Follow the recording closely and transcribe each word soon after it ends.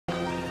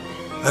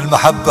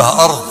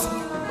المحبة أرض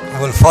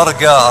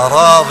والفرقة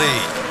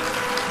أراضي،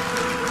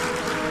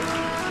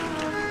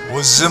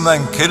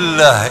 والزمن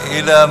كله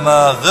إلى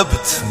ما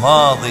غبت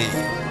ماضي.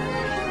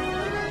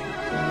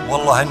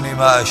 والله إني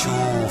ما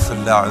أشوف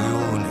إلا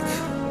عيونك،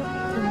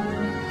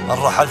 إن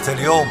رحلت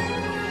اليوم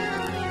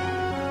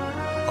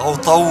أو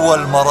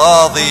طول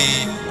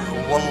مراضي.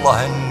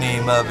 والله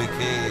إني ما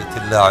بكيت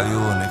إلا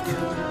عيونك.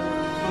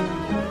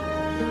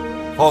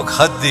 فوق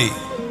خدي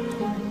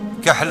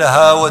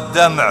كحلها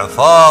والدمع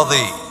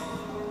فاضي،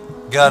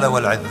 قالوا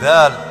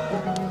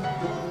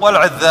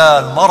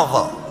والعذال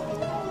مرضى.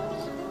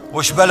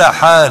 وش بلا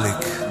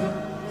حالك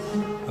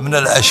من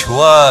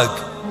الأشواق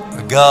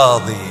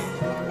قاضي؟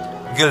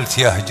 قلت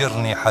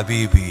يهجرني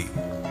حبيبي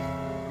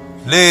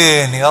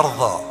لين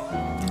يرضى.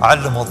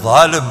 علم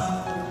الظالم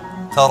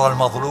ترى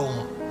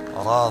المظلوم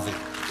راضي.